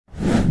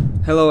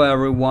Hello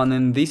everyone,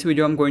 in this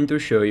video I'm going to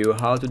show you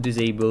how to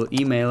disable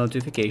email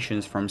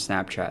notifications from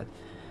Snapchat.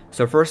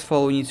 So first of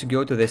all, we need to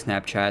go to the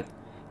Snapchat,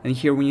 and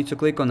here we need to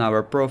click on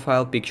our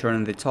profile picture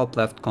in the top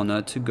left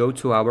corner to go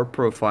to our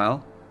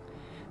profile.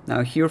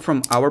 Now here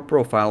from our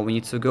profile we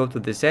need to go to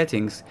the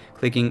settings,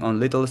 clicking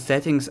on little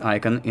settings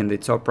icon in the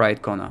top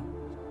right corner.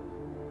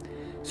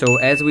 So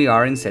as we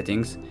are in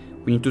settings,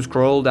 we need to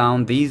scroll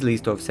down this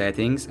list of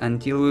settings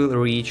until we'll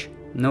reach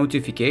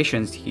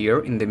notifications here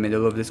in the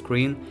middle of the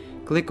screen.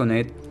 Click on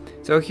it.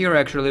 So here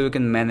actually we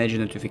can manage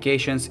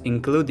notifications,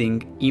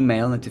 including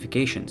email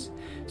notifications.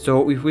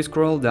 So if we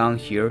scroll down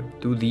here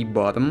to the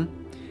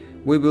bottom,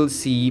 we will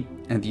see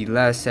the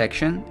last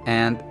section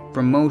and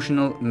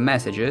promotional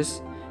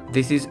messages.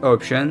 This is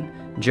option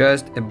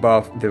just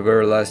above the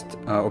very last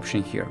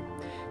option here.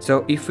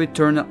 So if we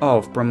turn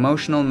off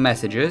promotional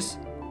messages,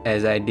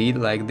 as I did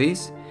like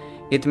this,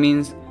 it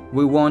means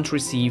we won't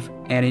receive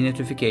any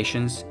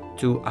notifications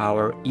to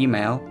our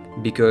email,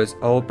 because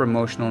all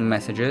promotional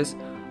messages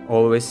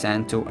always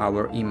sent to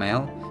our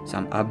email.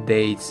 Some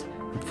updates,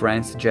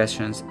 friend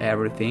suggestions,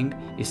 everything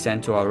is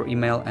sent to our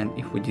email, and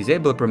if we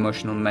disable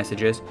promotional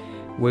messages,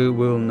 we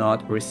will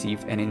not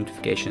receive any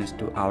notifications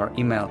to our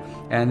email.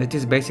 And it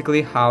is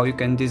basically how you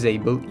can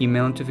disable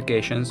email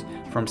notifications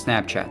from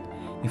Snapchat.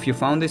 If you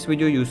found this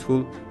video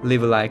useful,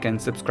 leave a like and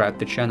subscribe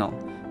to the channel.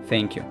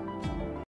 Thank you.